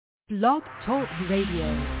Blog Talk Radio.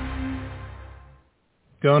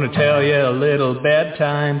 Gonna tell you a little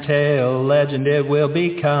bedtime tale, legend it will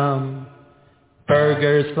become.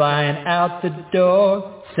 Burgers flying out the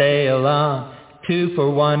door, sail on. 2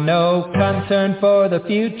 for 1, no concern for the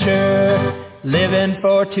future. Living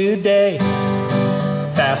for today,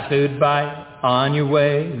 fast food bite on your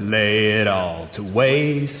way. Lay it all to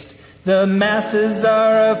waste. The masses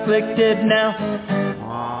are afflicted now.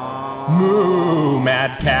 Moo,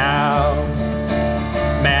 mad cow,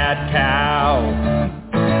 mad cow.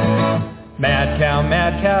 Mad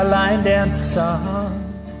cow, line dance song.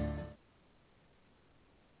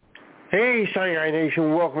 Hey, Sign Guy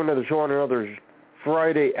Nation, welcome to the show on another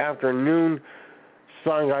Friday afternoon.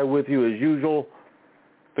 Sign Guy with you as usual.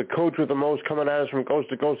 The coach with the most coming at us from coast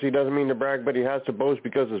to coast. He doesn't mean to brag, but he has to boast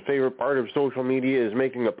because his favorite part of social media is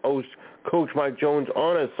making a post. Coach Mike Jones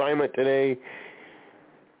on assignment today.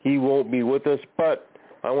 He won't be with us, but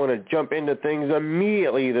I want to jump into things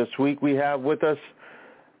immediately this week. We have with us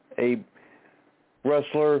a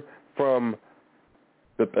wrestler from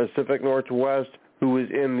the Pacific Northwest who is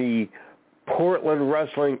in the Portland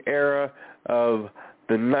wrestling era of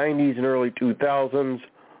the 90s and early 2000s.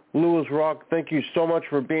 Lewis Rach, thank you so much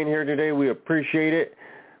for being here today. We appreciate it.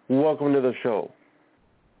 Welcome to the show.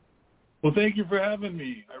 Well, thank you for having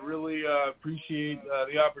me. I really appreciate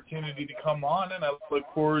the opportunity to come on, and I look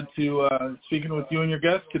forward to speaking with you and your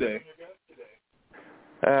guest today.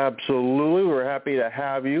 Absolutely. We're happy to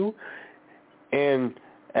have you. And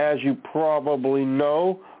as you probably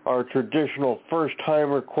know, our traditional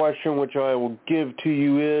first-timer question, which I will give to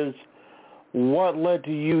you, is what led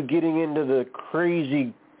to you getting into the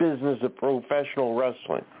crazy business of professional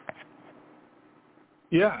wrestling?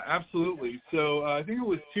 Yeah, absolutely. So I think it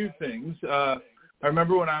was two things. I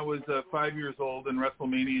remember when I was 5 years old and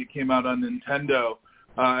WrestleMania came out on Nintendo,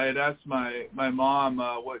 I had asked my mom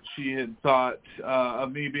what she had thought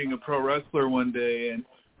of me being a pro wrestler one day, and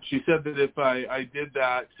she said that if I did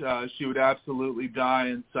that, she would absolutely die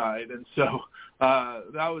inside. And so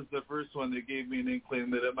that was the first one that gave me an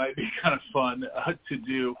inkling that it might be kind of fun to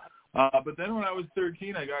do. But then when I was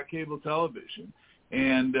 13, I got cable television.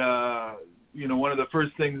 And, one of the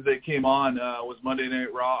first things that came on was Monday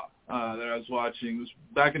Night Raw that I was watching. It was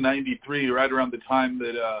back in 93, right around the time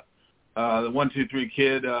that the 1-2-3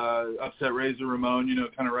 Kid upset Razor Ramon,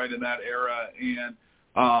 kind of right in that era. And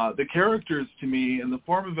the characters to me in the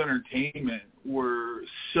form of entertainment were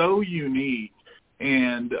so unique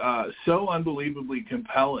and so unbelievably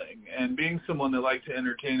compelling. And being someone that liked to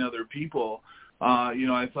entertain other people,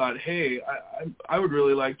 I thought, hey, I would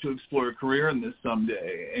really like to explore a career in this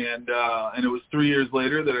someday. And it was 3 years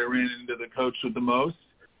later that I ran into the coach with the most,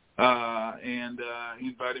 and he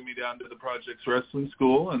invited me down to the Projects Wrestling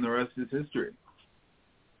School, and the rest is history.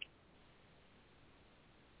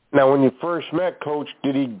 Now, when you first met Coach,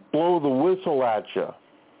 did he blow the whistle at you?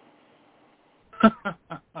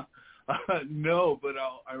 No, but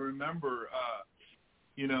I remember,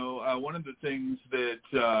 one of the things that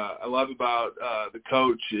I love about the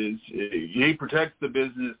coach is he protects the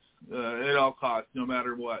business at all costs, no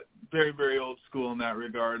matter what. Very, very old school in that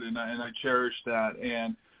regard, and I cherish that.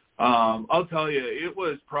 And I'll tell you, it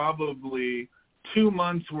was probably 2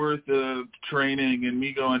 months worth of training and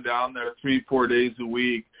me going down there 3-4 days a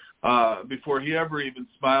week before he ever even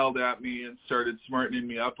smiled at me and started smartening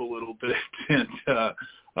me up a little bit. And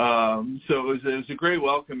so it was a great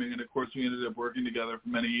welcoming, and of course we ended up working together for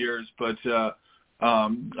many years. But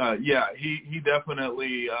he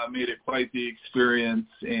definitely made it quite the experience,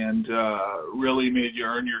 and really made you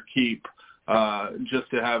earn your keep just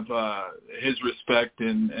to have his respect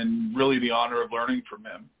and really the honor of learning from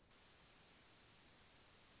him.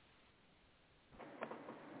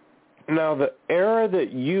 Now, the era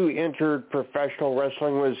that you entered professional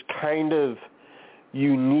wrestling was kind of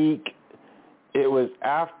unique. It was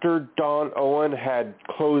after Don Owen had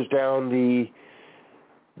closed down the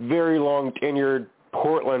very long-tenured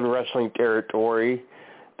Portland wrestling territory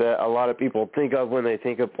that a lot of people think of when they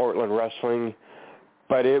think of Portland wrestling.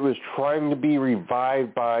 But it was trying to be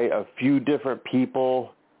revived by a few different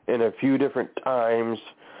people in a few different times.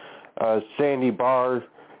 Sandy Barr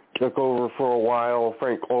took over for a while.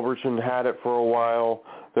 Frank Culberson had it for a while.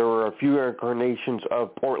 There were a few incarnations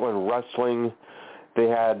of Portland wrestling. They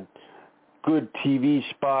had good TV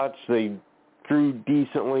spots. They drew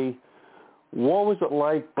decently. What was it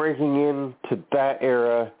like breaking into that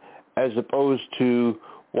era as opposed to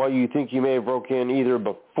what you think you may have broke in either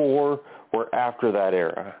before or after that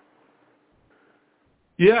era?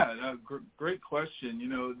 Yeah, great question.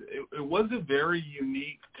 It was a very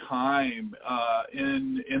unique time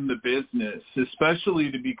in the business,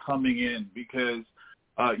 especially to be coming in, because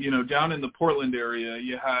down in the Portland area,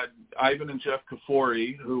 you had Ivan and Jeff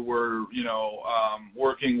Kafori, who were,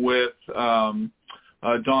 working with Don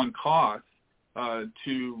Koss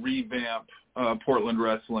to revamp Portland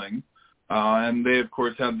wrestling. And they, of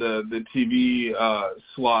course, had the TV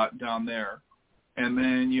slot down there. And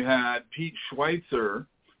then you had Pete Schweitzer,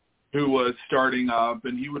 who was starting up,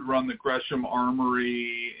 and he would run the Gresham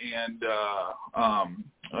Armory and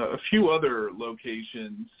a few other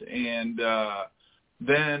locations. And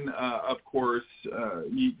then, of course,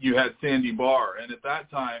 you had Sandy Barr. And at that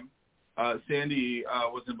time, Sandy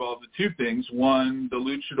was involved with two things. One, the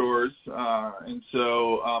Luchadors,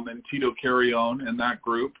 and Tito Carrion and that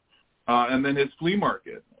group. And then his flea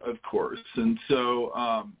market, of course. And so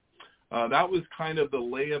that was kind of the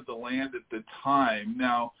lay of the land at the time.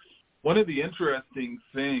 Now, one of the interesting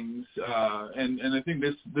things, and I think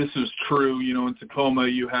this is true, in Tacoma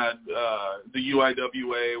you had the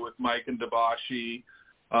UIWA with Mike and Dabashi,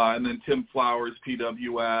 and then Tim Flowers,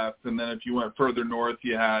 PWF, and then if you went further north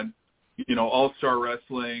you had, All-Star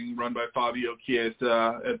Wrestling run by Fabio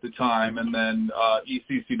Chiesa at the time, and then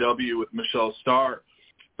ECCW with Michelle Starr.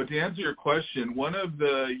 But to answer your question, one of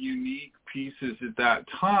the unique pieces at that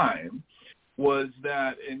time was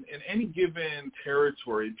that in any given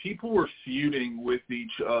territory, people were feuding with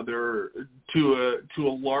each other to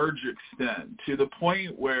a large extent, to the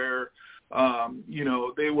point where,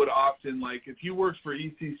 they would often, like, if you worked for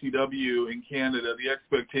ECCW in Canada, the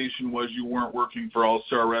expectation was you weren't working for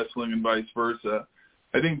All-Star Wrestling and vice versa.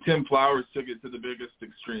 I think Tim Flowers took it to the biggest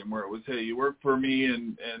extreme, where it was, hey, you work for me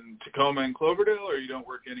in Tacoma and Cloverdale, or you don't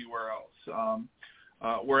work anywhere else.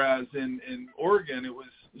 Whereas in Oregon, it was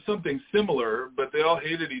something similar, but they all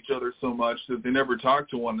hated each other so much that they never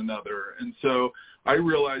talked to one another. And so I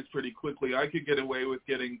realized pretty quickly I could get away with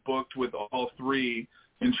getting booked with all three,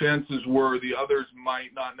 and chances were the others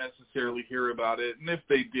might not necessarily hear about it. And if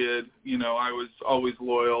they did, I was always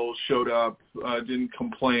loyal, showed up, didn't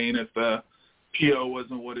complain if the PO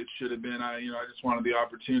wasn't what it should have been. I just wanted the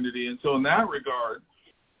opportunity. And so in that regard,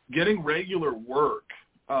 getting regular work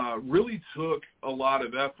really took a lot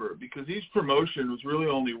of effort, because each promotion was really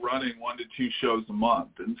only running 1 to 2 shows a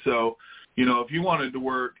month. And so, if you wanted to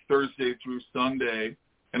work Thursday through Sunday,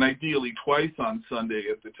 and ideally twice on Sunday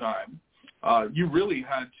at the time, you really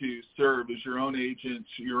had to serve as your own agent,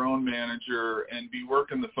 your own manager, and be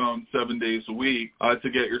working the phone 7 days a week to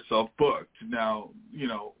get yourself booked. Now,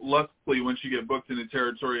 luckily, once you get booked in a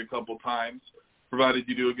territory a couple times, provided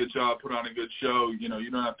you do a good job, put on a good show, you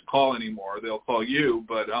don't have to call anymore. They'll call you.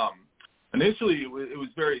 But initially, it was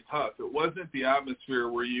very tough. It wasn't the atmosphere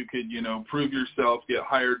where you could, prove yourself, get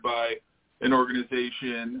hired by an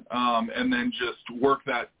organization, and then just work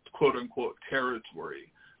that quote-unquote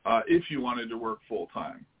territory if you wanted to work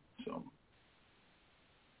full-time. So.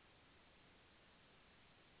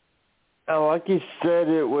 Like you said,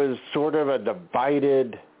 it was sort of a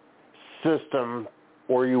divided system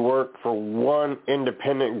where you work for one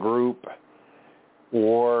independent group,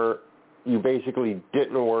 or you basically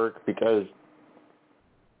didn't work because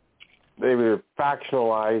they were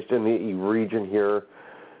factionalized in the region here.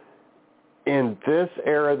 In this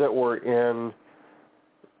era that we're in,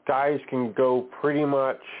 guys can go pretty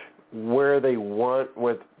much where they want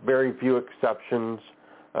with very few exceptions.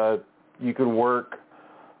 You can work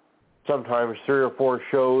sometimes 3 or 4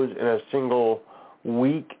 shows in a single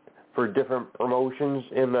week for different promotions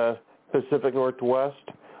in the Pacific Northwest.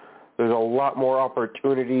 There's a lot more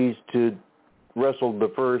opportunities to wrestle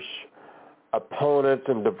diverse opponents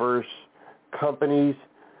and diverse companies.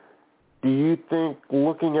 Do you think,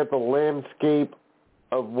 looking at the landscape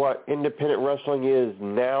of what independent wrestling is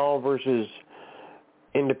now versus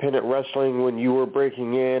independent wrestling when you were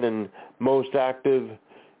breaking in and most active,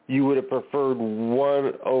 you would have preferred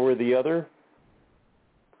one over the other?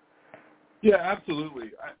 Yeah,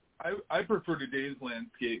 absolutely. I prefer today's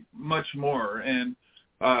landscape much more, and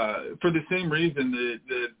for the same reason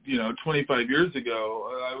that 25 years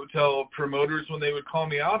ago, I would tell promoters when they would call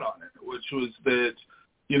me out on it, which was that,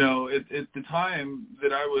 at the time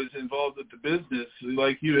that I was involved with the business,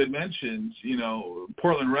 like you had mentioned,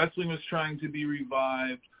 Portland Wrestling was trying to be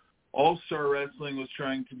revived, All-Star Wrestling was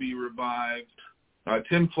trying to be revived,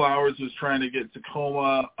 Tim Flowers was trying to get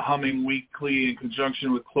Tacoma humming weekly in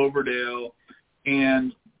conjunction with Cloverdale,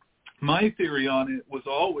 and my theory on it was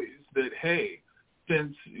always that, hey,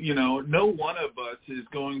 since, no one of us is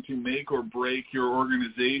going to make or break your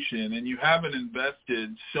organization, and you haven't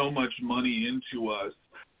invested so much money into us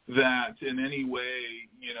that in any way,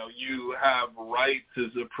 you have rights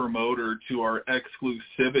as a promoter to our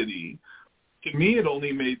exclusivity, to me it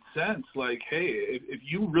only made sense. Like, hey, if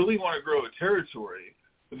you really want to grow a territory,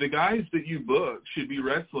 the guys that you book should be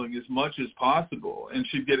wrestling as much as possible and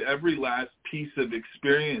should get every last piece of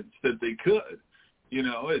experience that they could. You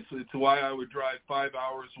know, it's why I would drive 5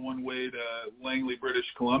 hours one way to Langley, British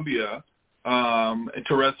Columbia,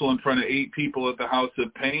 to wrestle in front of 8 people at the House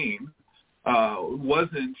of Pain.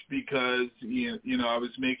 Wasn't because, you know, I was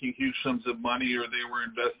making huge sums of money or they were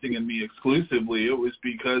investing in me exclusively. It was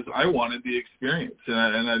because I wanted the experience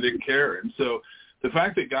and I didn't care. And so the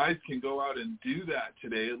fact that guys can go out and do that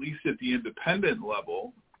today, at least at the independent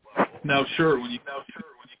level, now sure, when you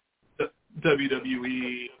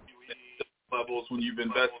WWE levels, when you've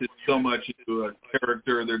invested so much into a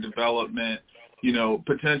character, their development, you know,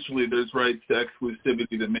 potentially there's rights to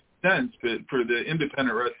exclusivity that make sense, but for the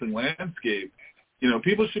independent wrestling landscape, you know,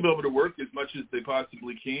 people should be able to work as much as they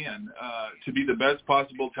possibly can to be the best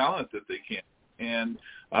possible talent that they can. And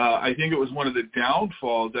I think it was one of the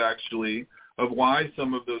downfalls, actually, of why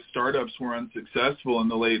some of those startups were unsuccessful in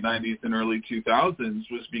the late 90s and early 2000s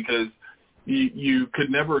was because you could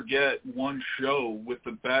never get one show with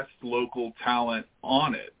the best local talent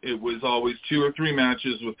on it. It was always 2 or 3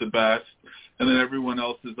 matches with the best, and then everyone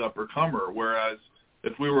else is up-or-comer. Whereas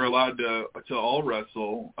if we were allowed to all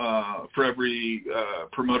wrestle for every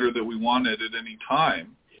promoter that we wanted at any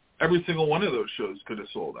time, every single one of those shows could have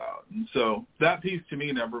sold out. And so that piece to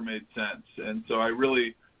me never made sense. And so I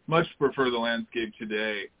really much prefer the landscape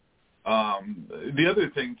today. The other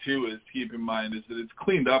thing, too, is to keep in mind is that it's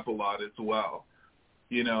cleaned up a lot as well.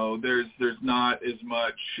 You know, there's not as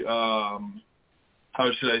much, how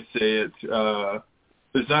should I say it,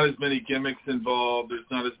 there's not as many gimmicks involved. There's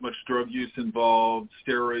not as much drug use involved.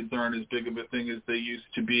 Steroids aren't as big of a thing as they used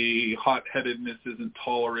to be. Hot-headedness isn't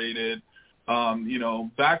tolerated. You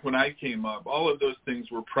know, back when I came up, all of those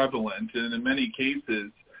things were prevalent, and in many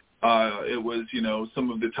cases, it was, you know,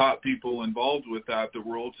 some of the top people involved with that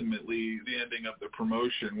were ultimately the ending of the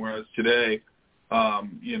promotion, whereas today,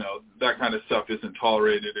 you know, that kind of stuff isn't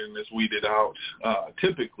tolerated and is weeded out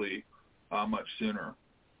typically much sooner.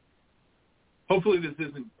 Hopefully this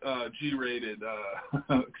isn't G-rated.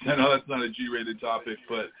 I know that's not a G-rated topic,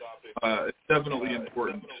 but it's definitely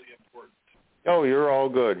important. Oh, you're all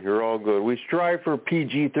good. You're all good. We strive for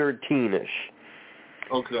PG-13-ish.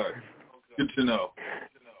 Okay. Good to know.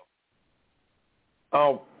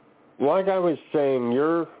 Oh, like I was saying,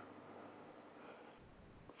 you're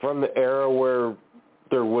from the era where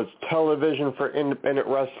there was television for independent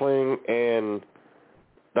wrestling and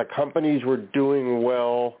the companies were doing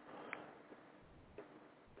well.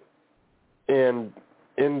 And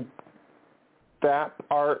in that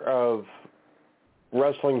part of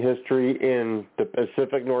wrestling history in the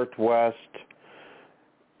Pacific Northwest,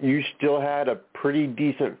 you still had a pretty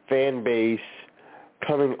decent fan base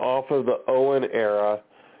coming off of the Owen era,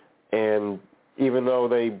 and even though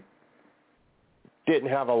they didn't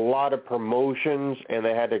have a lot of promotions and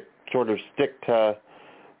they had to sort of stick to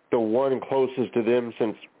the one closest to them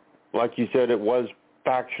since, like you said, it was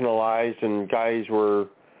factionalized and guys were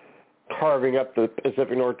carving up the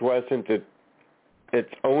Pacific Northwest into its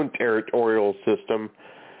own territorial system.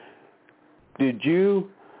 Did you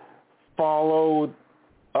follow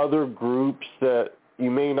other groups that you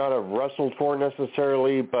may not have wrestled for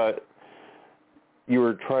necessarily, but you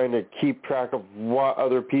were trying to keep track of what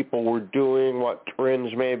other people were doing, what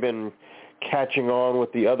trends may have been catching on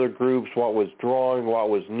with the other groups, what was drawing, what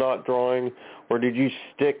was not drawing, or did you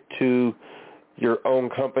stick to your own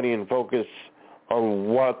company and focus on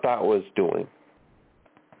what that was doing?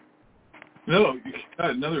 No,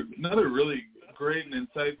 another really great and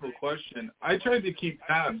insightful question. I tried to keep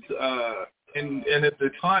tabs, and at the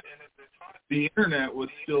time, the internet was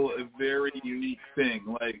still a very unique thing.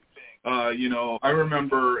 Like, you know, I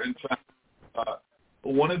remember, in fact,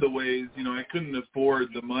 one of the ways, you know, I couldn't afford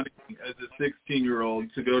the money as a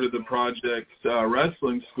 16-year-old to go to the Project's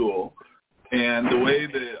wrestling school, and the way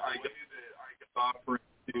that I got offering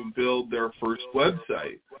to build their first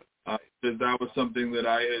website, because that was something that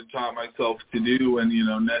I had taught myself to do, and, you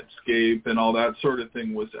know, Netscape and all that sort of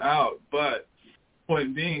thing was out. But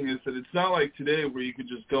point being is that it's not like today where you could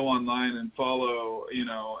just go online and follow, you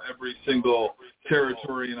know, every single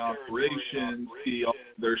territory in operation, see all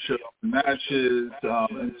their shows and matches.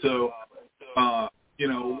 And so, you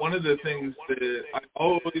know, one of the things that I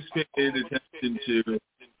always paid attention to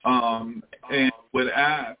and would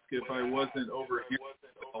ask if I wasn't over here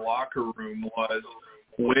in the locker room was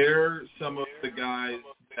where some of the guys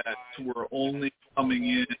that were only coming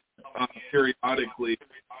in periodically,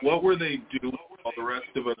 what were they doing while the rest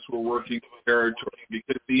of us were working the territory?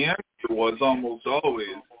 Because the answer was almost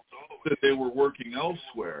always that they were working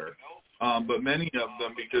elsewhere. but many of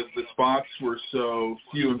them, because the spots were so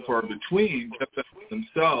few and far between, kept them to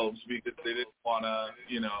themselves because they didn't want to,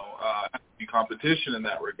 have to be competition in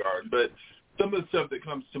that regard. But some of the stuff that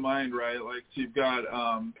comes to mind, right, like so you've got,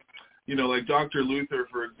 like Dr. Luther,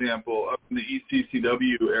 for example, up in the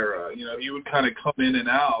ECCW era, he would kind of come in and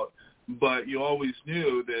out, but you always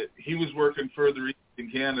knew that he was working further east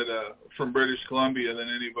in Canada from British Columbia than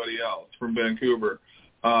anybody else from Vancouver.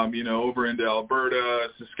 Over into Alberta,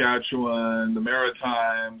 Saskatchewan, the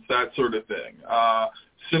Maritimes, that sort of thing.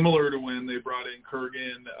 Similar to when they brought in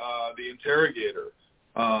Kurgan, the interrogator,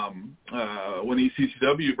 when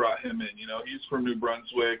ECCW brought him in. He's from New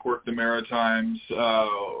Brunswick, worked the Maritimes,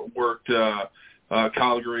 worked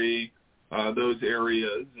Calgary, those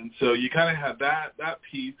areas. And so you kind of had that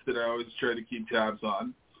piece that I always try to keep tabs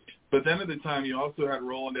on. But then at the time, you also had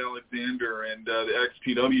Roland Alexander and the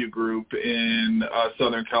XPW group in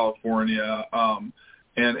Southern California, and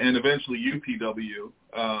eventually UPW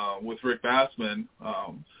with Rick Bassman,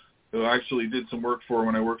 who I actually did some work for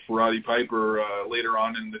when I worked for Roddy Piper later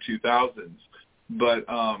on in the 2000s. But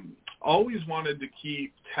always wanted to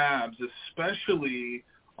keep tabs, especially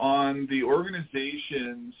on the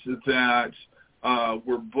organizations that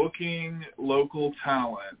were booking local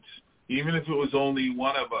talent, even if it was only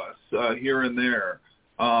one of us here and there,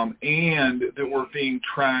 and that were being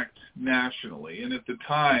tracked nationally. And at the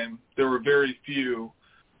time, there were very few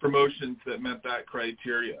promotions that met that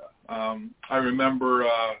criteria. I remember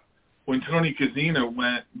when Tony Casino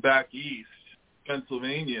went back east,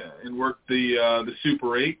 Pennsylvania, and worked the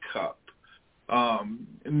Super 8 Cup.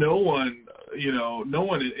 No one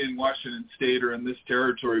in Washington State or in this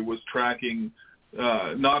territory was tracking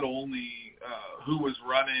not only who was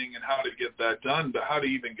running and how to get that done, but how to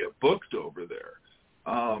even get booked over there.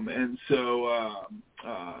 And so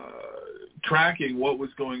tracking what was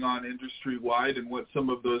going on industry-wide and what some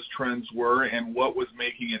of those trends were and what was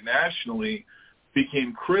making it nationally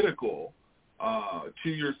became critical to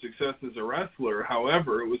your success as a wrestler.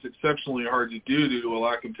 However, it was exceptionally hard to do due to a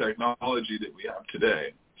lack of technology that we have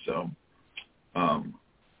today. So,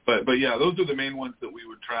 but yeah, those are the main ones that we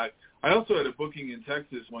would track. I also had a booking in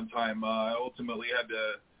Texas one time. I ultimately had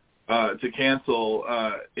to cancel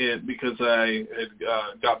it because I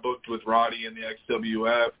had got booked with Roddy in the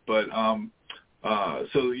XWF. But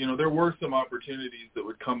so there were some opportunities that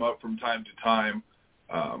would come up from time to time.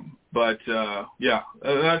 But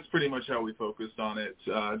that's pretty much how we focused on it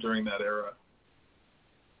during that era.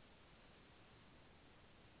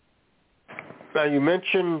 Now, you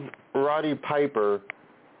mentioned Roddy Piper.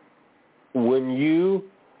 When you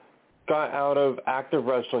got out of active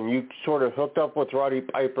wrestling, you sort of hooked up with Roddy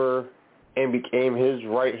Piper and became his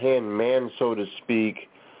right-hand man, so to speak.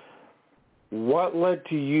 What led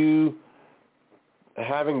to you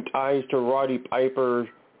having ties to Roddy Piper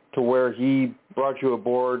to where he brought you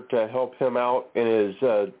aboard to help him out in his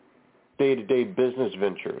day-to-day business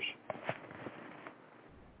ventures?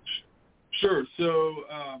 Sure. So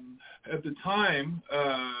at the time,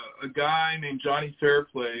 a guy named Johnny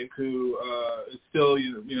Fairplay, who is still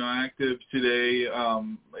active today,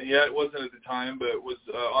 it wasn't at the time, but was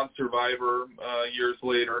on Survivor years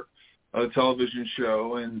later, a television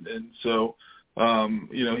show, and so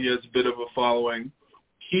he has a bit of a following.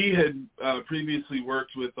 He had previously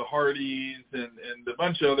worked with the Hardys and a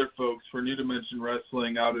bunch of other folks for New Dimension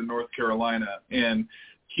Wrestling out in North Carolina, and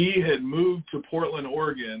he had moved to Portland,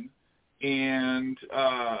 Oregon, and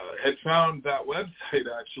had found that website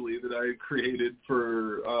actually that I had created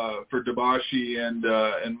for Dabashi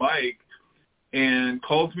and Mike, and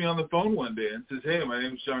calls me on the phone one day and says, "Hey, my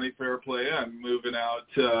name's Johnny Fairplay. I'm moving out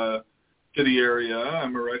to the area.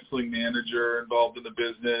 I'm a wrestling manager involved in the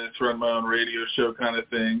business, run my own radio show kind of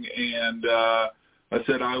thing." And I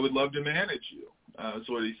said, "I would love to manage you." That's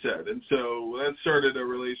what he said. And so that started a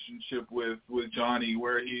relationship with Johnny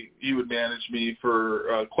where he would manage me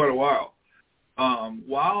for quite a while.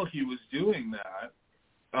 While he was doing that,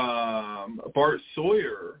 Bart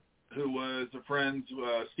Sawyer, who was a friend,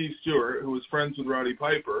 Steve Stewart, who was friends with Roddy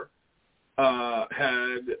Piper,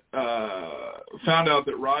 had found out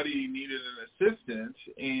that Roddy needed an assistant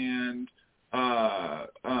and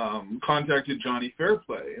contacted Johnny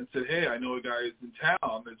Fairplay and said, "Hey, I know a guy who's in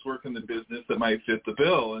town that's working the business that might fit the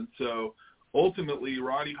bill." And so ultimately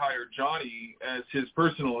Roddy hired Johnny as his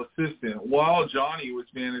personal assistant while Johnny was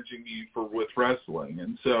managing me with wrestling.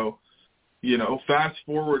 And so, fast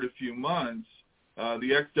forward a few months,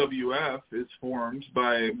 the XWF is formed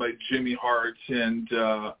by Jimmy Hart and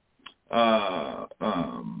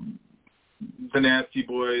the Nasty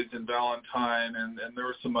Boys and Valentine, and there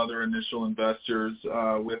were some other initial investors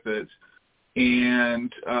with it.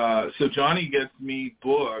 And so Johnny gets me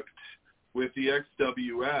booked with the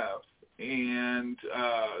XWF and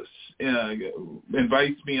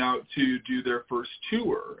invites me out to do their first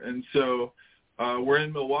tour. And so we're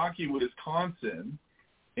in Milwaukee, Wisconsin,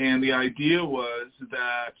 and the idea was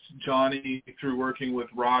that Johnny, through working with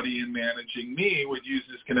Roddy and managing me, would use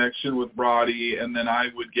his connection with Roddy, and then I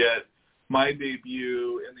would get my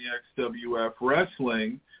debut in the XWF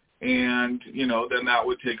wrestling, and, then that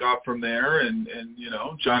would take off from there, and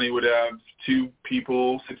Johnny would have two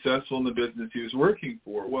people successful in the business he was working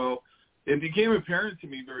for. Well, it became apparent to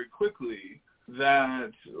me very quickly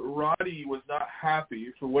that Roddy was not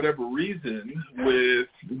happy, for whatever reason, with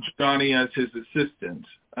Johnny as his assistant.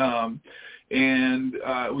 And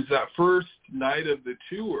it was that first night of the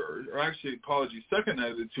tour, or actually, second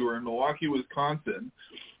night of the tour in Milwaukee, Wisconsin.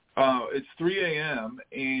 It's 3 a.m.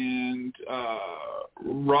 and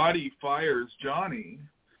Roddy fires Johnny,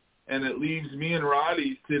 and it leaves me and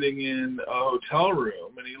Roddy sitting in a hotel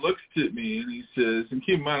room. And he looks at me and he says, and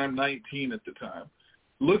keep in mind I'm 19 at the time,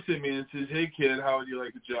 looks at me and says, "Hey kid, how would you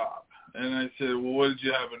like the job?" And I said, "Well, what did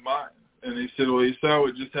you have in mind?" And he said, "Well, you saw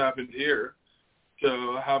what just happened here.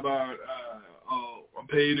 So how about I'll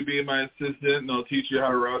pay you to be my assistant, and I'll teach you how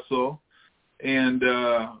to wrestle, and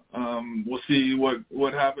we'll see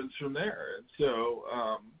what happens from there." And so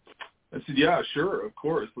I said, "Yeah, sure, of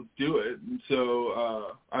course, let's do it." And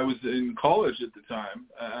so I was in college at the time,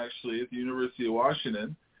 actually, at the University of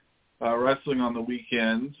Washington, wrestling on the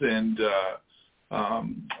weekends, and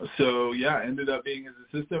ended up being his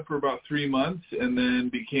assistant for about 3 months, and then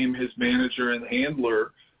became his manager and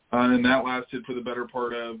handler. And that lasted for the better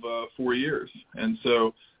part of 4 years. And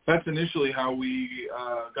so that's initially how we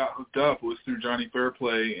got hooked up, was through Johnny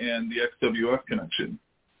Fairplay and the XWF connection.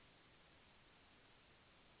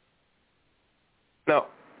 Now,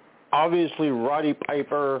 obviously, Roddy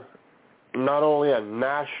Piper, not only a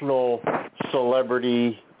national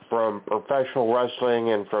celebrity from professional wrestling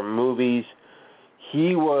and from movies,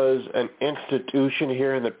 he was an institution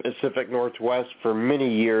here in the Pacific Northwest for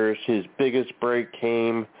many years. His biggest break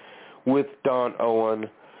came with Don Owen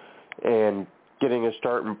and getting a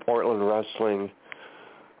start in Portland wrestling.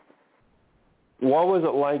 What was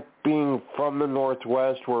it like being from the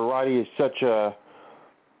Northwest, where Roddy is such a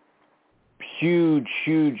huge,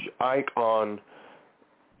 huge icon,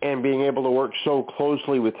 and being able to work so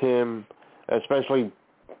closely with him, especially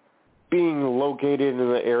being located in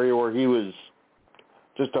the area where he was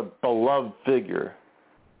just a beloved figure?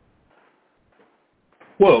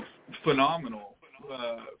 Well, phenomenal.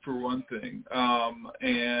 For one thing,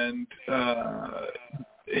 and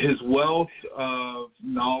his wealth of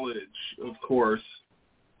knowledge, of course,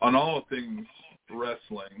 on all things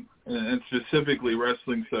wrestling, and specifically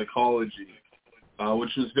wrestling psychology,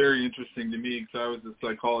 which was very interesting to me because I was a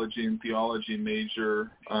psychology and theology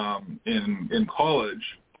major in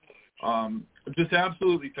college. Just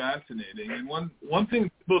absolutely fascinating. And one thing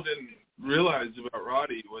people didn't realize about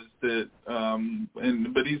Roddy was that,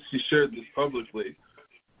 but he shared this publicly,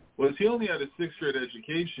 was he only had a 6th grade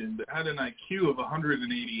education, but had an IQ of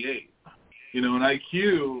 188. An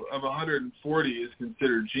IQ of 140 is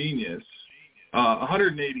considered genius.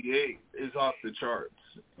 188 is off the charts.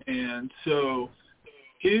 And so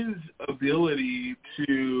his ability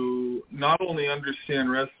to not only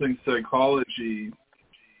understand wrestling psychology,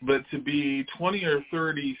 but to be 20 or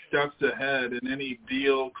 30 steps ahead in any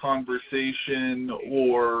deal, conversation,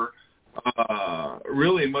 or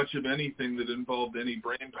really much of anything that involved any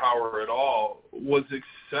brain power at all, was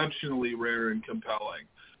exceptionally rare and compelling.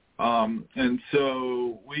 And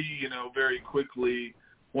so we, very quickly,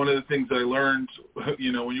 one of the things I learned, when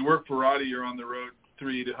you work for Roddy, you're on the road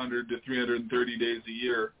 300 to 330 days a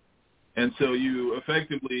year. And so you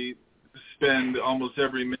effectively spend almost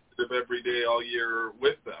every minute of every day all year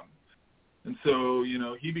with them. And so,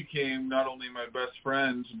 he became not only my best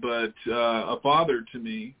friend, but a father to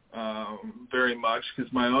me, very much,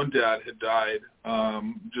 because my own dad had died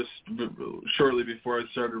just shortly before I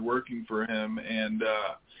started working for him. And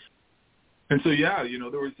so,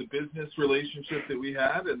 there was the business relationship that we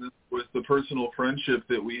had, and there was the personal friendship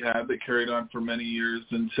that we had that carried on for many years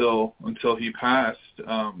until he passed.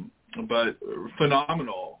 But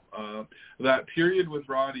phenomenal. That period with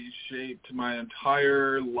Roddy shaped my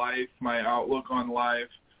entire life, my outlook on life,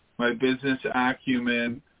 my business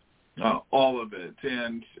acumen, all of it.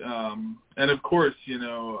 And of course,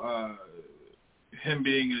 him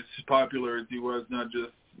being as popular as he was, not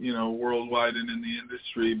just, worldwide and in the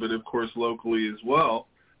industry, but of course locally as well,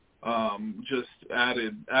 just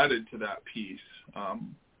added to that piece.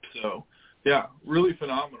 So, yeah, really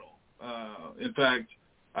phenomenal. In fact,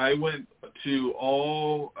 I went to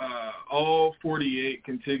all 48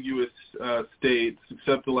 contiguous states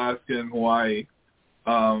except Alaska and Hawaii.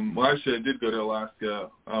 Well, actually, I did go to Alaska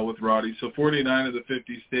with Roddy. So 49 of the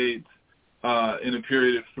 50 states in a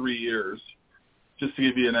period of 3 years, just to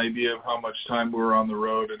give you an idea of how much time we were on the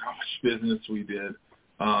road and how much business we did.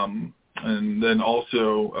 And then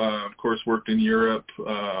also, of course, worked in Europe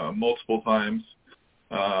multiple times,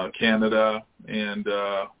 Canada, and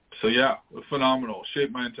so, yeah, phenomenal.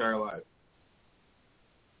 Shaped my entire life.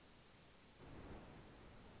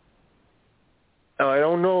 Now, I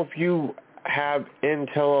don't know if you have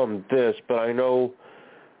intel on this, but I know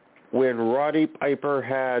when Roddy Piper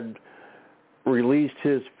had released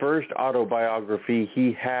his first autobiography,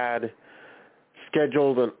 he had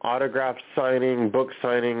scheduled an autograph signing, book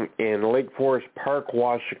signing in Lake Forest Park,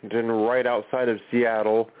 Washington, right outside of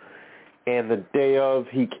Seattle. And the day of,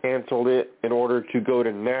 he canceled it in order to go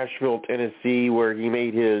to Nashville, Tennessee, where he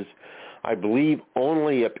made his, I believe,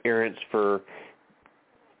 only appearance for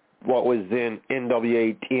what was then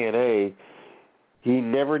NWA TNA. He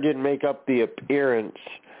never did make up the appearance.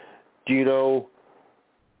 Do you know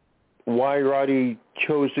why Roddy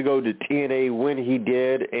chose to go to TNA when he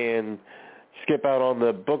did and skip out on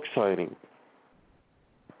the book signing?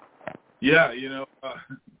 Yeah,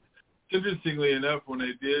 interestingly enough, when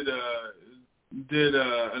I did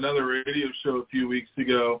another radio show a few weeks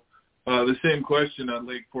ago, the same question on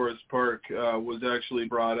Lake Forest Park was actually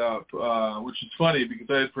brought up, which is funny because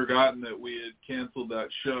I had forgotten that we had canceled that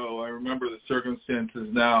show. I remember the circumstances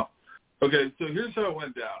now. Okay, so here's how it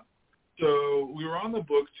went down. So we were on the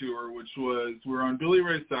book tour, we were on Billy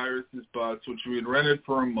Ray Cyrus's bus, which we had rented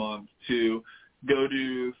for a month to go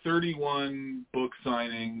to 31 book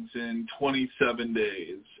signings in 27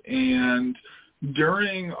 days. And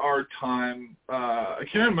during our time, I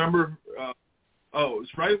can't remember, it was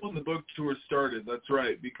right when the book tour started. That's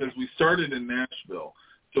right, because we started in Nashville.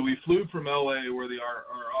 So we flew from L.A., where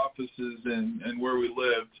our offices and where we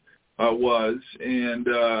lived was. And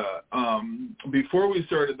before we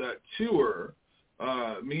started that tour,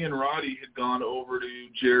 me and Roddy had gone over to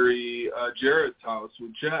Jerry Jarrett's house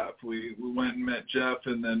with Jeff. We went and met Jeff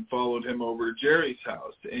and then followed him over to Jerry's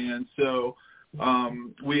house. And so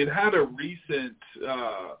we had a recent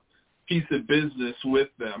piece of business with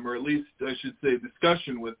them, or at least I should say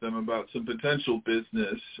discussion with them about some potential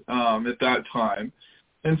business at that time.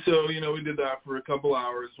 And so, we did that for a couple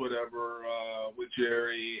hours, whatever, with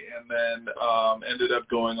Jerry, and then ended up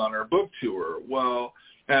going on our book tour. Well,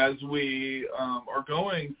 as we are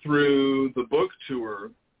going through the book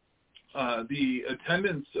tour, the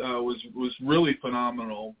attendance was really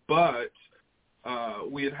phenomenal, but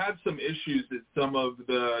we had some issues at some of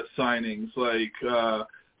the signings, like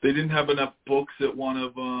they didn't have enough books at one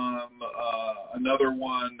of them. Another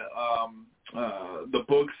one, the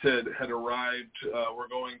books had arrived, were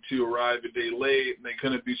going to arrive a day late, and they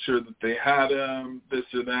couldn't be sure that they had them, this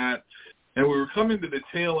or that. And we were coming to the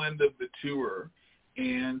tail end of the tour.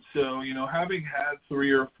 And so, having had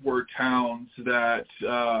 3 or 4 towns that,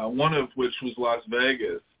 one of which was Las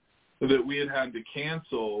Vegas, that we had to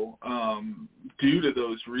cancel due to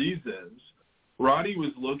those reasons, Roddy was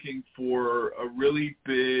looking for a really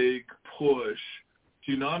big push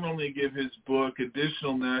to not only give his book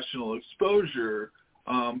additional national exposure,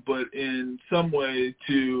 but in some way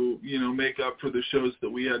to, make up for the shows that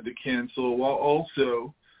we had to cancel, while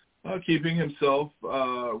also keeping himself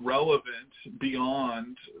relevant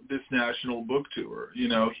beyond this national book tour. He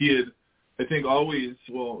had, I think, always,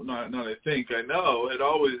 well, not I think, I know, had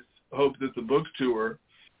always hoped that the book tour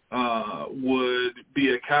would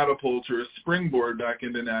be a catapult or a springboard back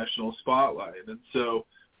into national spotlight. And so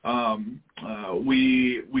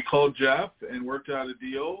we called Jeff and worked out a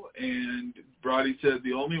deal, and Roddy said,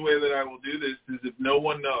 the only way that I will do this is if no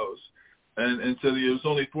one knows. And so there was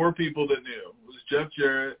only 4 people that knew. It was Jeff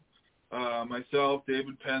Jarrett, myself,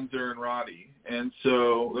 David Penzer, and Roddy. And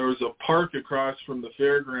so there was a park across from the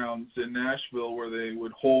fairgrounds in Nashville where they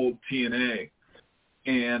would hold TNA.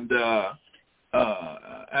 And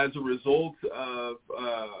as a result of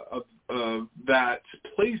that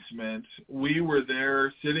placement, we were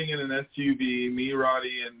there sitting in an SUV, me,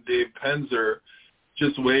 Roddy, and Dave Penzer,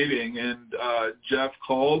 just waiting. And Jeff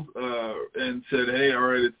called and said, hey, all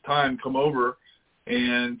right, it's time, come over.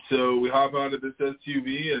 And so we hop out of this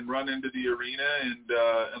SUV and run into the arena, and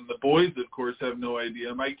the boys, of course, have no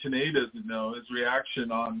idea. Mike Tenay doesn't know. His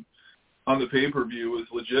reaction on the pay-per-view was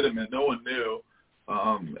legitimate. No one knew.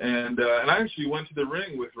 And I actually went to the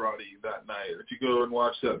ring with Roddy that night. If you go and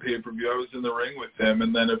watch that pay-per-view, I was in the ring with him.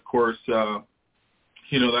 And then, of course, that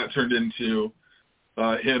turned into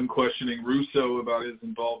him questioning Russo about his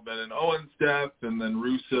involvement in Owen's death, and then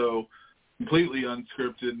Russo, completely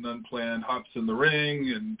unscripted and unplanned, hops in the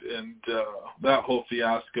ring, and that whole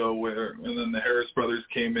fiasco and then the Harris brothers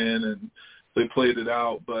came in and they played it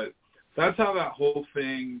out. But that's how that whole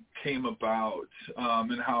thing came about,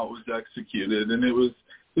 and how it was executed. And it was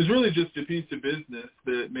really just a piece of business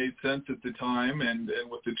that made sense at the time, and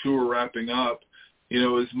with the tour wrapping up,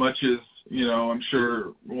 as much as, I'm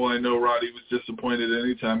sure, I know Roddy was disappointed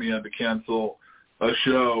anytime he had to cancel a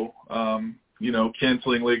show,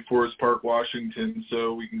 canceling Lake Forest Park, Washington,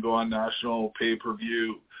 so we can go on national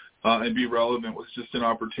pay-per-view and be relevant was just an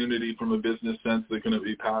opportunity from a business sense that couldn't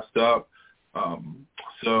be passed up.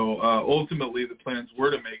 So ultimately the plans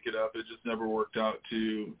were to make it up. It just never worked out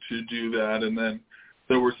to do that. And then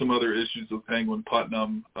there were some other issues with Penguin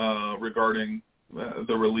Putnam regarding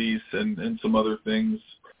the release and some other things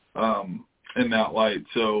in that light.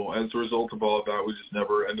 So as a result of all of that, we just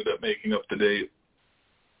never ended up making up the date.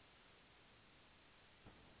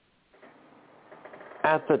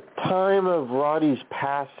 At the time of Roddy's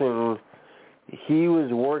passing, he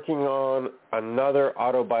was working on another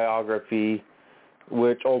autobiography,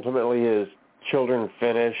 which ultimately his children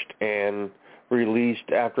finished and released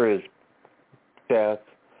after his death.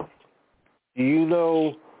 Do you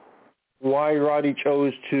know why Roddy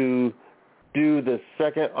chose to do the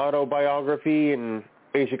second autobiography and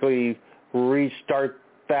basically restart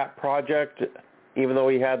that project, even though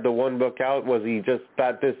he had the one book out? Was he just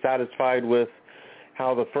that dissatisfied with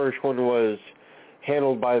how the first one was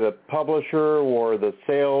handled by the publisher, or the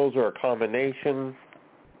sales, or a combination?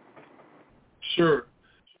 Sure.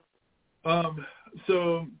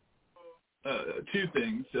 So two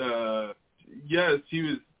things. Yes, he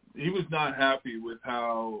was not happy with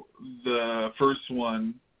how the first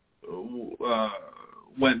one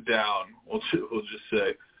went down. We'll just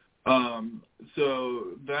say. So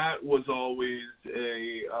that was always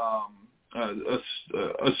a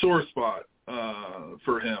sore spot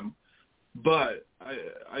for him. But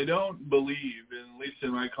I don't believe, at least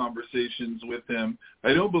in my conversations with him,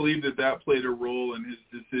 I don't believe that played a role in his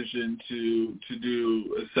decision to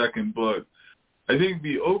do a second book. I think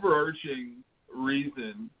the overarching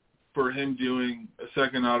reason for him doing a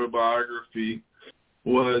second autobiography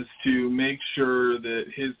was to make sure that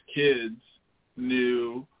his kids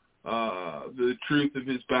knew the truth of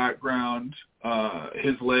his background,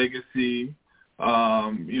 his legacy.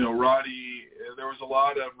 Roddy, there was a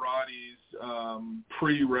lot of Roddy's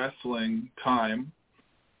pre-wrestling time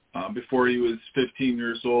before he was 15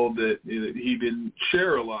 years old that he didn't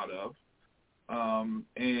share a lot of.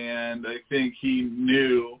 And I think he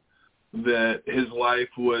knew that his life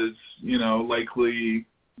was, likely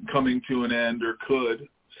coming to an end, or could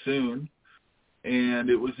soon. And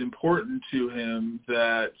it was important to him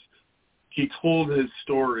that he told his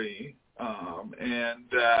story, and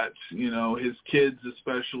that, his kids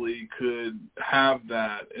especially could have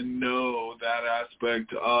that and know that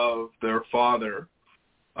aspect of their father.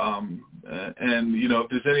 And, if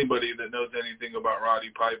there's anybody that knows anything about Roddy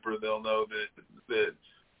Piper, they'll know that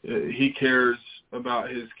he cares about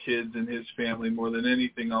his kids and his family more than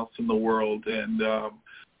anything else in the world. And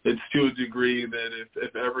it's to a degree that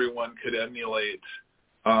if everyone could emulate,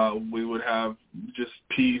 we would have just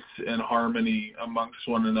peace and harmony amongst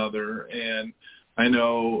one another. And I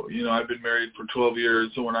know, I've been married for 12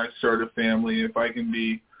 years, so when I start a family, if I can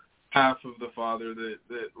be half of the father that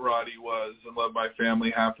Roddy was and love my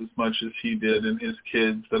family half as much as he did and his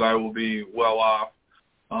kids, that I will be well off.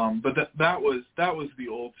 But that was the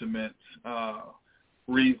ultimate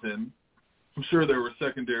reason. I'm sure there were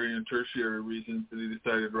secondary and tertiary reasons that he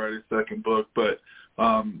decided to write a second book, but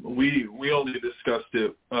we only discussed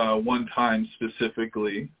it one time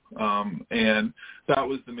specifically, and that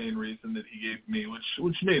was the main reason that he gave me,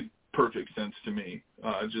 which made perfect sense to me,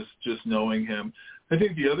 just knowing him. I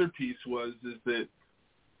think the other piece is that,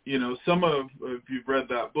 if you've read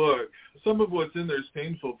that book, some of what's in there is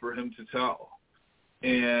painful for him to tell.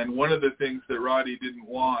 And one of the things that Roddy didn't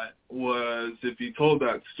want was, if he told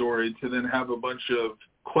that story, to then have a bunch of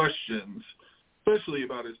questions, especially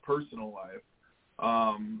about his personal life,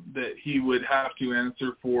 that he would have to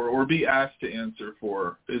answer for, or be asked to answer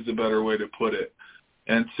for, is a better way to put it.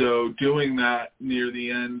 And so doing that near the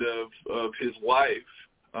end of his life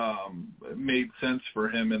made sense for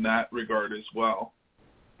him in that regard as well.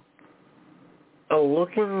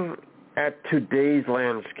 Looking at today's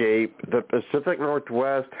landscape, the Pacific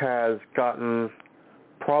Northwest has gotten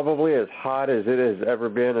probably as hot as it has ever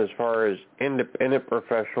been as far as independent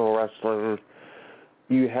professional wrestling.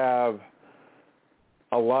 You have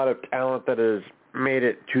a lot of talent that has made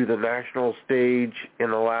it to the national stage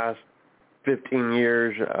in the last 15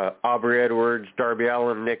 years. Aubrey Edwards, Darby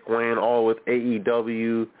Allin, Nick Wayne, all with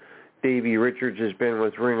AEW. Davey Richards has been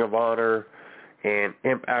with Ring of Honor and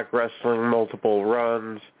Impact Wrestling, multiple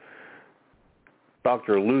runs.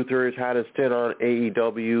 Dr. Luther has had a stint on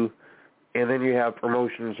AEW. And then you have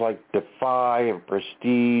promotions like Defy and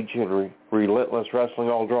Prestige and Relentless Wrestling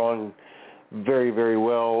all drawing very, very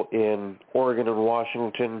well in Oregon and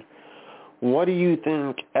Washington. What do you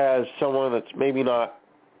think, as someone that's maybe not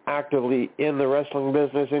actively in the wrestling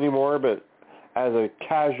business anymore, but as a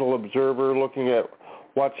casual observer looking at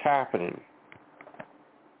what's happening?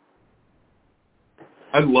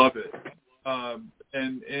 I love it.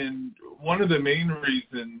 And one of the main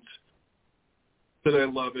reasons that I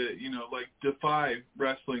love it, like Defy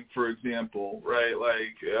Wrestling, for example, right?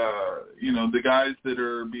 Like, the guys that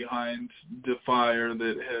are behind Defy or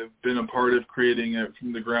that have been a part of creating it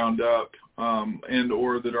from the ground up, and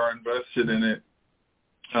or that are invested in it,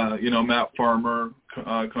 Matt Farmer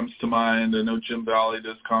comes to mind. I know Jim Valley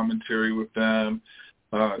does commentary with them,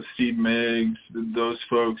 Steve Miggs, those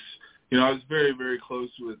folks. I was very, very close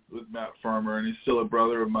with Matt Farmer, and he's still a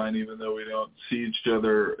brother of mine, even though we don't see each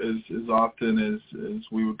other as often as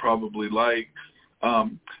we would probably like.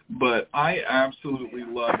 But I absolutely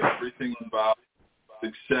love everything about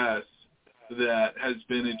success that has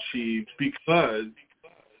been achieved because,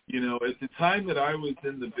 at the time that I was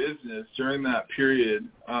in the business during that period,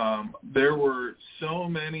 there were so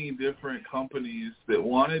many different companies that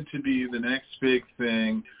wanted to be the next big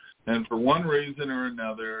thing, and for one reason or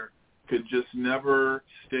another, could just never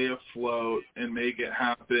stay afloat and make it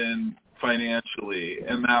happen financially,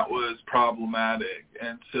 and that was problematic.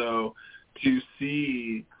 And so to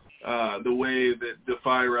see the way that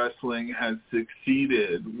Defy Wrestling has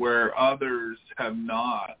succeeded where others have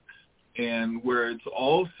not, and where it's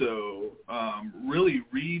also really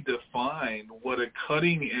redefined what a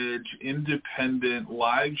cutting-edge, independent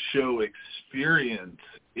live show experience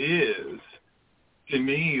is, to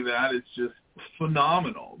me, that is just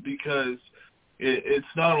phenomenal, because it's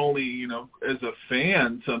not only, as a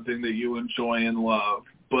fan, something that you enjoy and love,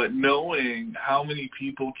 but knowing how many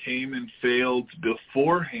people came and failed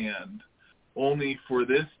beforehand only for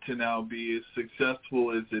this to now be as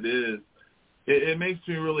successful as it is, it makes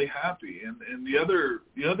me really happy. And the other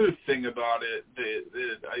thing about it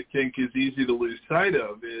that I think is easy to lose sight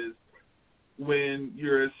of is when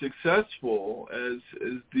you're as successful as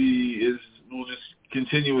we'll just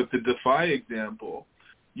continue with the Defy example,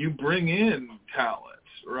 you bring in talent,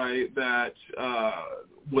 right, that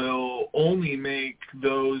will only make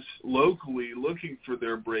those locally looking for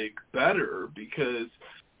their break better, because,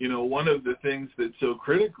 one of the things that's so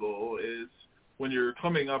critical is when you're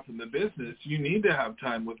coming up in the business, you need to have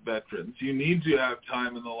time with veterans. You need to have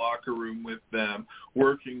time in the locker room with them,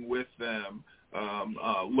 working with them,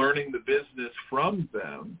 learning the business from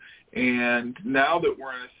them. And now that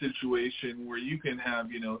we're in a situation where you can have,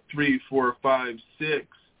 3, 4, 5, 6,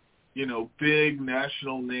 big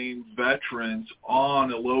national name veterans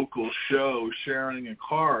on a local show sharing a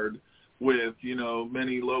card with,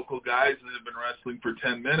 many local guys that have been wrestling for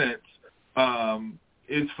 10 minutes,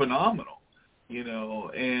 is phenomenal.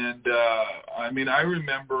 And I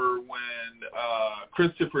remember when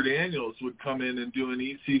Christopher Daniels would come in and do an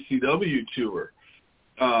ECCW tour.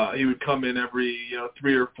 He would come in every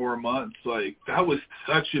 3 or 4 months. Like, that was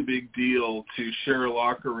such a big deal to share a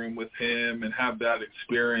locker room with him and have that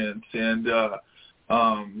experience. And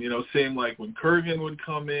same like when Kurgan would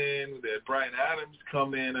come in, they had Brian Adams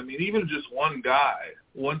come in. Even just one guy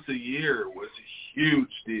once a year was a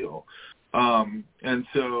huge deal. And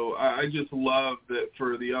so I just love that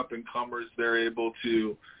for the up-and-comers, they're able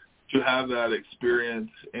to have that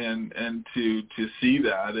experience and to see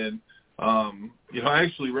that. And, I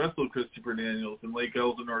actually wrestled Christopher Daniels in Lake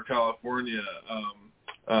Elsinore, California,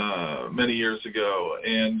 many years ago.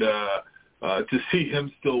 And to see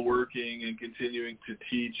him still working and continuing to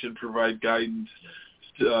teach and provide guidance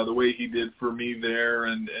the way he did for me there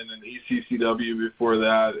and in ECCW before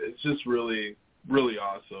that, it's just really, really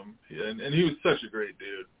awesome. And he was such a great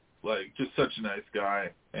dude, like just such a nice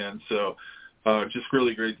guy. And so just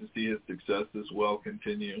really great to see his success as well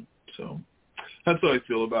continue. So that's how I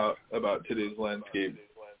feel about today's landscape.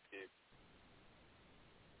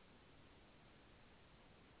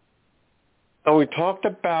 Now, we talked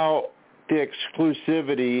about the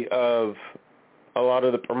exclusivity of a lot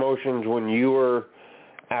of the promotions when you were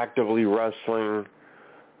actively wrestling.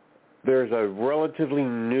 There's a relatively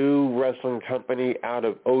new wrestling company out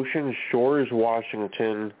of Ocean Shores,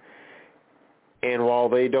 Washington, and while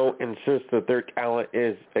they don't insist that their talent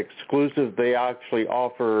is exclusive, they actually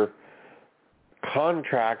offer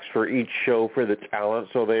contracts for each show for the talent,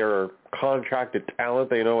 so they are contracted talent.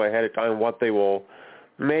 They know ahead of time what they will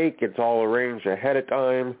make. It's all arranged ahead of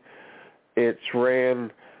time. It's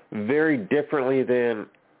ran very differently than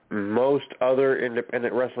most other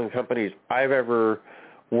independent wrestling companies I've ever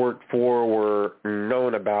worked for or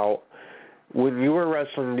known about. When you were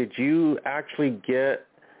wrestling, did you actually get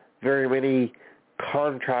very many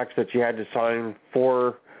contracts that you had to sign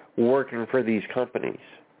for working for these companies?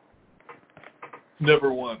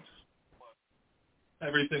 Never once.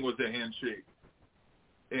 Everything was a handshake.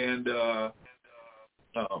 And I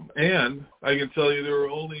can tell you there were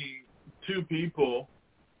only 2 people,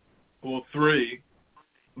 well, 3,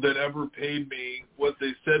 that ever paid me what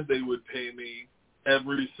they said they would pay me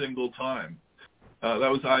every single time.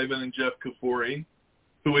 That was Ivan and Jeff Kafori,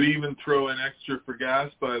 who would even throw in extra for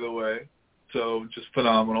gas, by the way. So just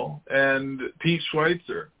phenomenal. And Pete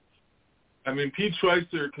Schweitzer. I mean, Pete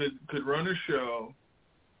Schweitzer could run a show,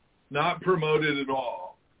 not promoted at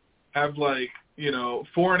all, have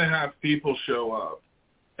 4.5 people show up,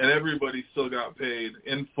 and everybody still got paid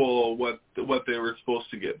in full what they were supposed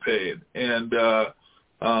to get paid. And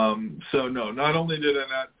so no, not only did I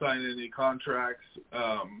not sign any contracts,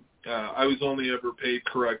 I was only ever paid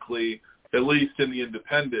correctly, at least in the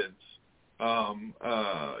independents.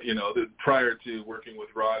 Prior to working with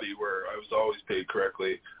Roddy, where I was always paid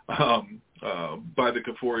correctly by the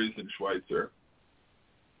Kaforis and Schweitzer.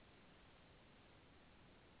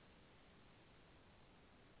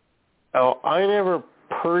 Oh, I never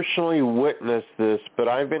personally witnessed this, but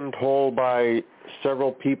I've been told by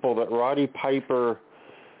several people that Roddy Piper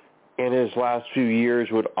in his last few years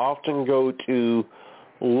would often go to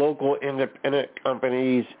local independent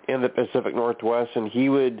companies in the Pacific Northwest, and he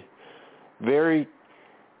would very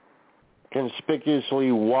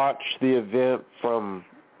conspicuously watch the event from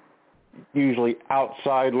usually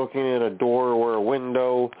outside, looking in a door or a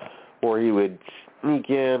window, or he would sneak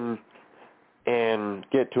in and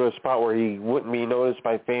get to a spot where he wouldn't be noticed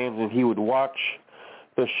by fans, and he would watch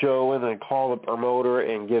the show and then call the promoter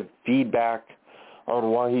and give feedback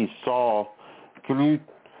on what he saw. Can you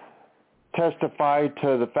testify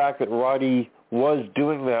to the fact that Roddy was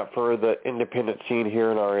doing that for the independent scene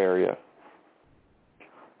here in our area?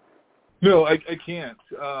 No, I can't.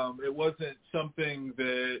 It wasn't something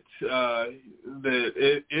that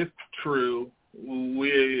if true,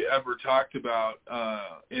 we ever talked about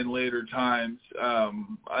in later times.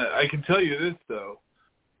 I can tell you this, though.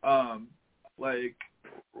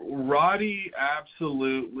 Roddy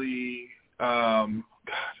absolutely, God,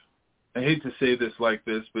 I hate to say this like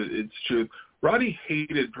this, but it's true. Roddy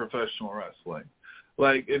hated professional wrestling.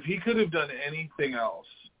 If he could have done anything else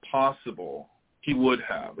possible, he would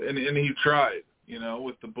have. And he tried,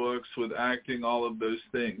 with the books, with acting, all of those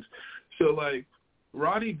things. So,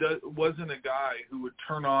 Roddy wasn't a guy who would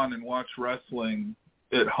turn on and watch wrestling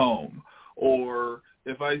at home. Or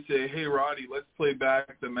if I say, hey, Roddy, let's play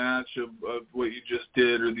back the match of what you just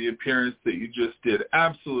did or the appearance that you just did.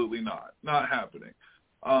 Absolutely not. Not happening.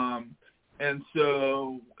 And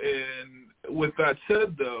so, with that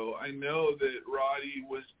said, though, I know that Roddy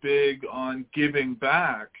was big on giving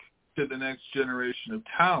back to the next generation of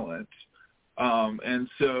talent. And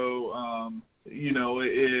so,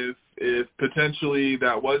 if potentially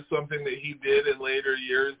that was something that he did in later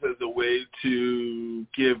years as a way to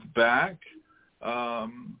give back,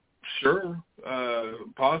 sure,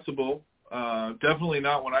 possible. Definitely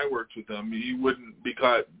not when I worked with him. He wouldn't be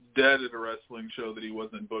caught dead at a wrestling show that he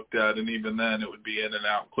wasn't booked at, and even then it would be in and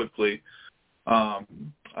out quickly.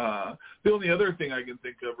 The only other thing I can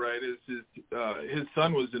think of, right, is his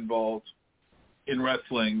son was involved in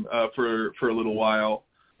wrestling for a little while,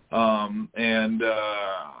 and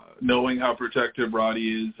knowing how protective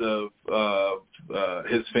Roddy is of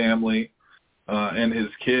his family and his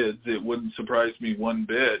kids, it wouldn't surprise me one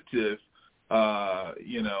bit if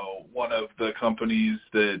one of the companies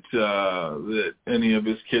that any of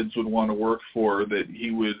his kids would want to work for, that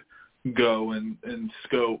he would go and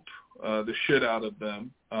scope the shit out of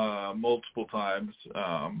them multiple times.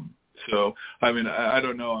 So, I mean, I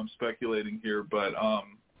don't know. I'm speculating here, but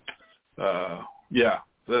yeah,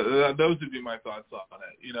 those would be my thoughts on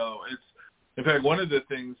it. It's, in fact, one of the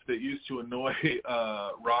things that used to annoy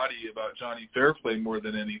Roddy about Johnny Fairplay more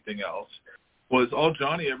than anything else was all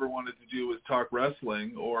Johnny ever wanted to do was talk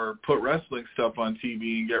wrestling or put wrestling stuff on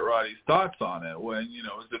TV and get Roddy's thoughts on it. When,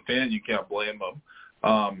 as a fan, you can't blame him.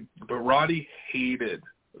 But Roddy hated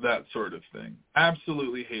that sort of thing.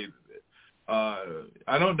 Absolutely hated it.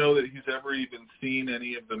 I don't know that he's ever even seen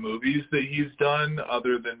any of the movies that he's done,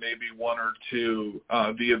 other than maybe one or two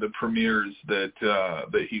via the premieres that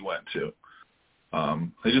he went to. I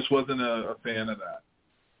just wasn't a fan of that.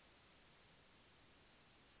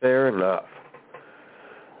 Fair enough.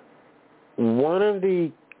 One of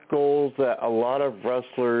the goals that a lot of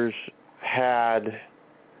wrestlers had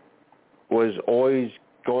was always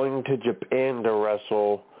going to Japan to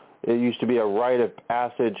wrestle. It used to be a rite of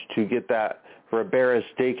passage to get that Ribera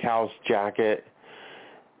Steakhouse jacket.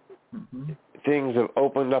 Mm-hmm. Things have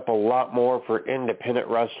opened up a lot more for independent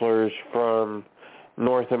wrestlers from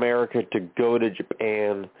North America to go to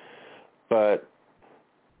Japan. But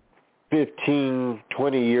 15,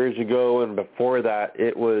 20 years ago and before that,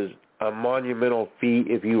 it was a monumental feat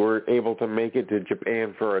if you were able to make it to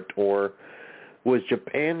Japan for a tour. Was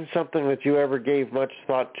Japan something that you ever gave much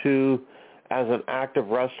thought to as an active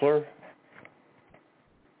wrestler?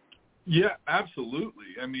 Yeah, absolutely.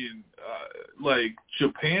 I mean,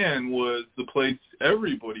 Japan was the place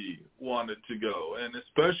everybody wanted to go, and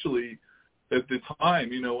especially at the time,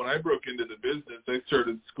 when I broke into the business, I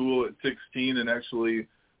started school at 16 and actually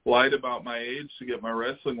lied about my age to get my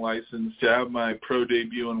wrestling license to have my pro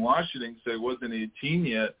debut in Washington because I wasn't 18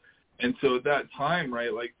 yet. And so at that time, right,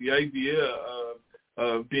 the idea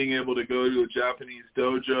of being able to go to a Japanese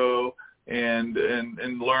dojo and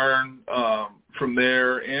learn from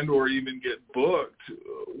there and or even get booked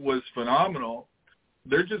was phenomenal.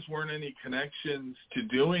 There just weren't any connections to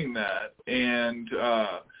doing that. And,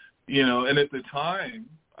 and at the time,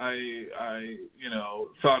 I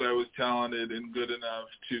thought I was talented and good enough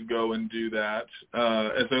to go and do that.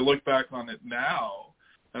 As I look back on it now,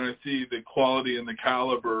 and I see the quality and the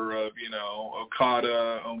caliber of,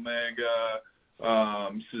 Okada, Omega,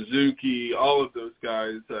 Suzuki, all of those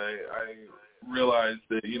guys, I realized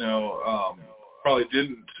that, probably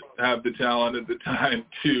didn't have the talent at the time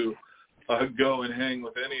to go and hang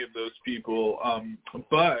with any of those people.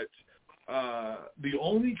 But the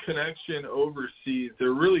only connection overseas, there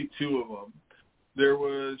are really two of them. There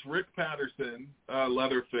was Rick Patterson,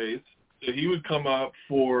 Leatherface. So he would come up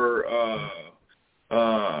for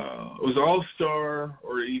it was All-Star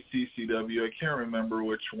or ECCW. I can't remember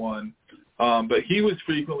which one. But he was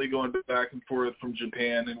frequently going back and forth from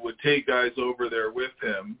Japan and would take guys over there with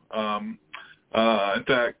him. In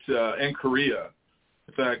fact, and Korea.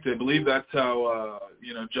 In fact, I believe that's how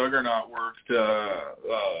Juggernaut worked.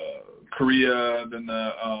 Korea, then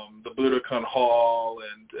the Budokan Hall,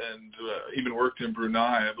 and even worked in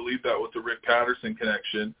Brunei. I believe that was the Rick Patterson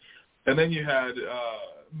connection. And then you had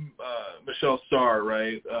Michelle Starr,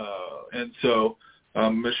 right? And so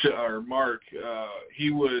Mark, he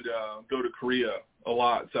would go to Korea a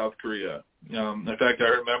lot, South Korea. In fact, I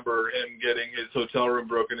remember him getting his hotel room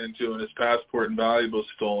broken into and his passport and valuables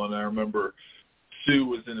stolen. I remember Sue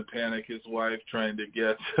was in a panic, his wife, trying to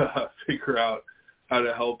figure out how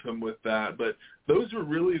to help him with that. But those were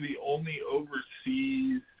really the only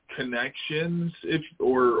overseas connections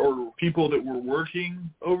or people that were working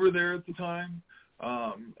over there at the time.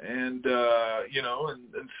 And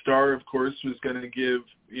Starr, of course, was going to give,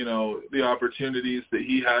 the opportunities that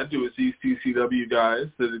he had to his ECCW guys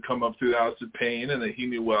that had come up through the House of Pain and that he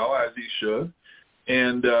knew well, as he should.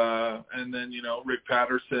 And then, Rick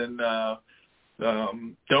Patterson,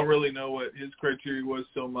 don't really know what his criteria was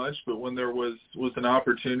so much, but when there was an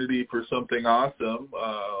opportunity for something awesome,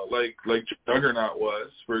 like Juggernaut was,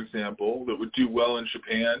 for example, that would do well in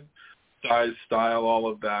Japan, size, style, all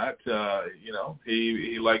of that,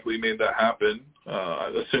 he likely made that happen,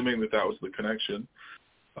 assuming that was the connection.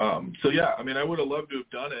 So yeah, I mean, I would have loved to have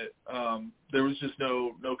done it. There was just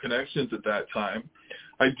no connections at that time.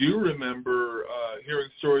 I do remember hearing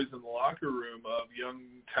stories in the locker room of young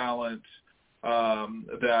talent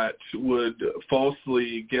that would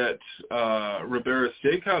falsely get Ribera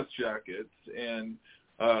Steakhouse jackets, and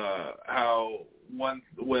how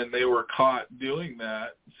when they were caught doing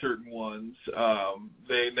that, certain ones,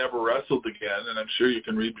 they never wrestled again, and I'm sure you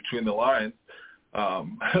can read between the lines.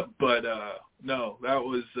 But no, that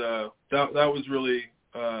was really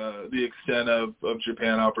the extent of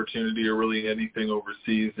Japan opportunity, or really anything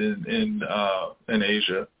overseas in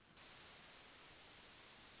Asia.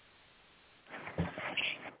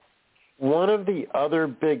 One of the other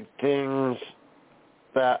big things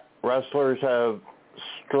that wrestlers have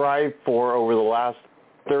strived for over the last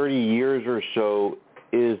 30 years or so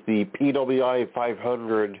is the PWI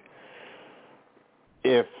 500.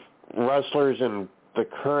 If wrestlers in the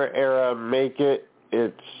current era make it,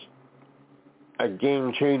 it's a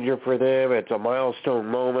game changer for them. It's a milestone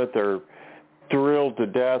moment. They're thrilled to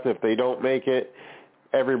death. If they don't make it,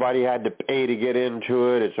 everybody had to pay to get into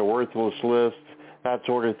it. It's a worthless list, that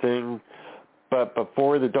sort of thing. But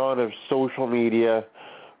before the dawn of social media,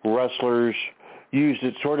 wrestlers used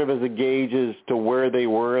it sort of as a gauge as to where they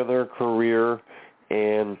were in their career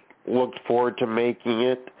and looked forward to making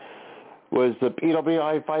it. Was the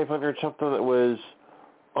PWI 500 something that was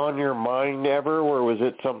on your mind ever, or was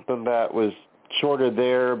it something that was sort of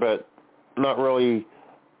there but not really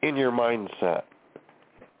in your mindset?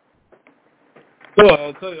 Well,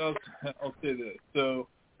 I'll tell you. I'll say this. So,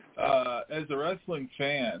 as a wrestling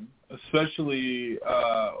fan, especially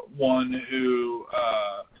one who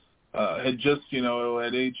had just,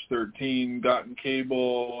 at age 13, gotten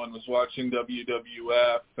cable and was watching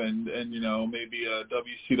WWF and maybe a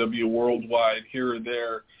WCW Worldwide here or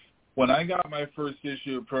there. When I got my first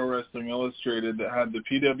issue of Pro Wrestling Illustrated that had the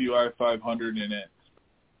PWI 500 in it,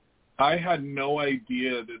 I had no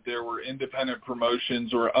idea that there were independent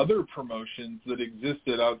promotions or other promotions that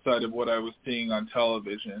existed outside of what I was seeing on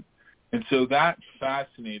television. And so that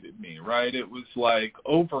fascinated me, right? It was like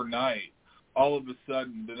overnight, all of a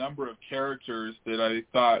sudden, the number of characters that I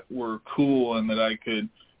thought were cool and that I could,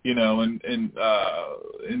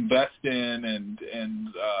 invest in and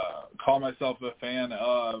call myself a fan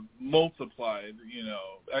of multiplied,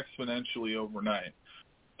 exponentially overnight.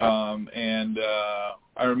 And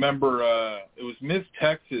I remember it was Miss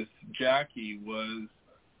Texas Jackie was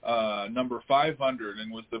number 500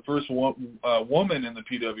 and was the first woman in the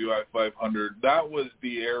PWI 500. That was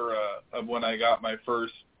the era of when I got my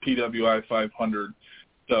first PWI 500.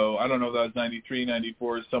 So I don't know if that was 93,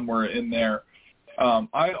 94, somewhere in there.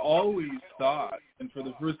 I always thought, and for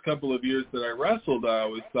the first couple of years that I wrestled, I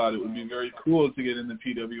always thought it would be very cool to get in the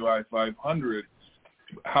PWI 500.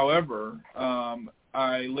 However,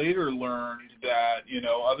 I later learned that,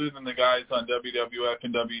 other than the guys on WWF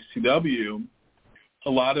and WCW, a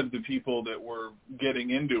lot of the people that were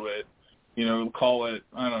getting into it, call it,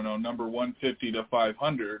 I don't know, number 150 to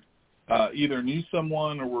 500, either knew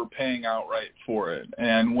someone or were paying outright for it.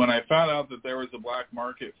 And when I found out that there was a black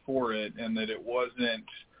market for it and that it wasn't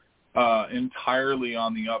entirely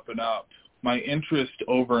on the up and up, my interest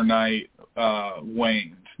overnight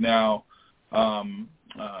waned. Now,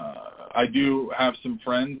 I do have some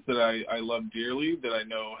friends that I love dearly that I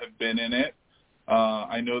know have been in it.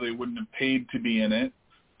 I know they wouldn't have paid to be in it.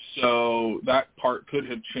 So that part could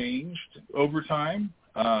have changed over time,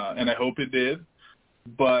 and I hope it did.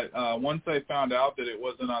 But once I found out that it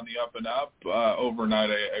wasn't on the up and up, overnight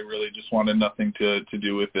I really just wanted nothing to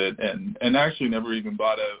do with it, and actually never even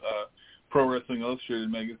bought a Pro Wrestling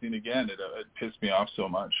Illustrated magazine again. It pissed me off so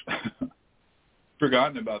much.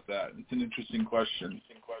 Forgotten about that. It's an interesting question.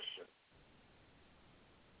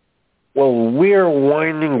 Well, we're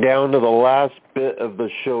winding down to the last bit of the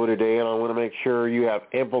show today, and I want to make sure you have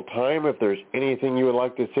ample time. If there's anything you would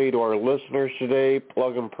like to say to our listeners today,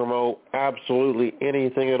 plug and promote absolutely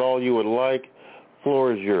anything at all you would like.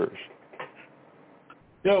 Floor is yours.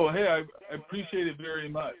 Hey, I appreciate it very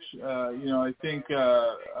much. I think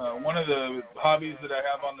one of the hobbies that I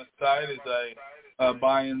have on the side is I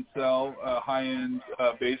buy and sell high-end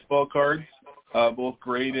baseball cards. Both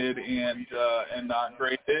graded and not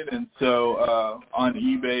graded, and so on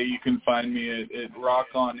eBay you can find me at Rock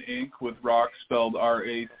on Inc. with Rock spelled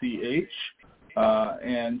R-A-C-H.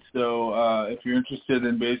 And so if you're interested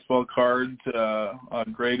in baseball cards,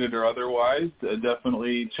 graded or otherwise,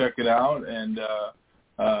 definitely check it out. And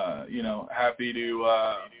happy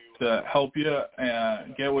to help you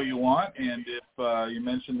get what you want. And if you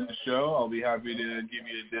mention the show, I'll be happy to give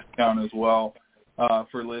you a discount as well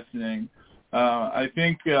for listening. I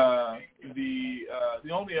think the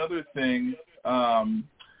only other thing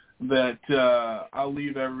that I'll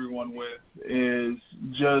leave everyone with is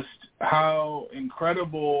just how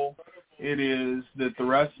incredible it is that the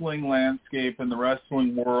wrestling landscape and the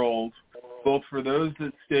wrestling world, both for those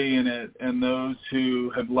that stay in it and those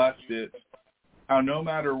who have left it, how no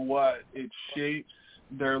matter what, it shapes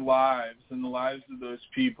their lives and the lives of those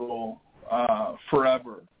people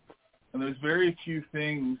forever. And there's very few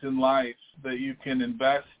things in life that you can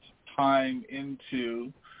invest time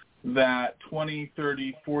into that 20,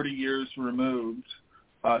 30, 40 years removed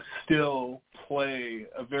still play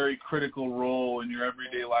a very critical role in your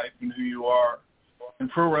everyday life and who you are. And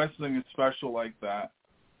pro wrestling is special like that.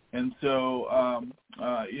 And so,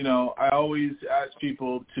 I always ask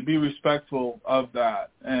people to be respectful of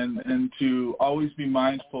that and to always be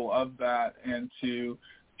mindful of that and to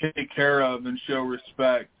take care of and show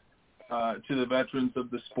respect to the veterans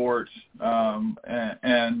of the sport,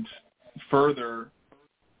 and further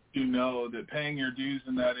to know that paying your dues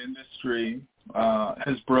in that industry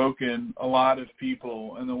has broken a lot of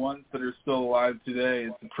people, and the ones that are still alive today,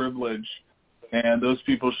 it's a privilege, and those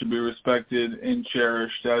people should be respected and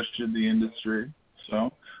cherished, as should the industry.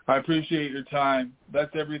 So I appreciate your time.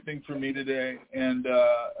 That's everything for me today. And,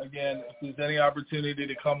 again, if there's any opportunity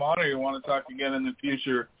to come on or you want to talk again in the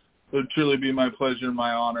future, it would truly be my pleasure and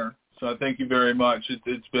my honor. So thank you very much.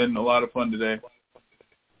 It's been a lot of fun today.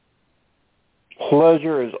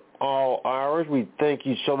 Pleasure is all ours. We thank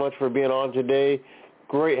you so much for being on today.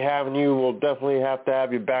 Great having you. We'll definitely have to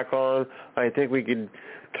have you back on. I think we could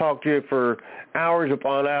talk to you for hours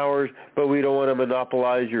upon hours, but we don't want to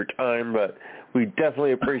monopolize your time. But we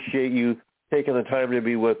definitely appreciate you taking the time to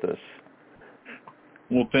be with us.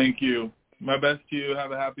 Well, thank you. My best to you.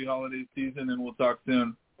 Have a happy holiday season, and we'll talk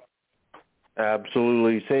soon.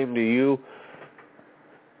 Absolutely. Same to you.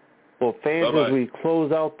 Well, fans, Bye-bye. as we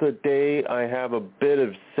close out the day, I have a bit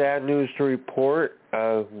of sad news to report.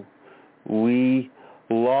 We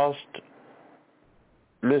lost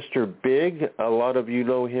Mr. Big. A lot of you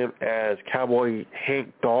know him as Cowboy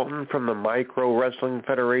Hank Dalton from the Micro Wrestling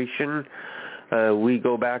Federation. We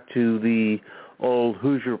go back to the old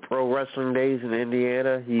Hoosier Pro Wrestling days in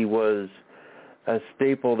Indiana. He was a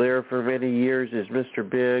staple there for many years as Mr.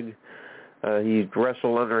 Big. He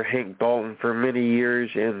wrestled under Hank Dalton for many years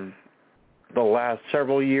in the last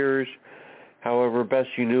several years. However, best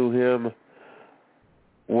you knew him.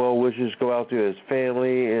 Well wishes go out to his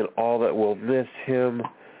family and all that will miss him.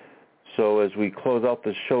 So as we close out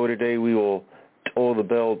the show today, we will toll the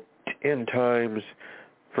bell 10 times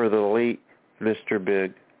for the late Mr.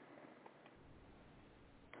 Big.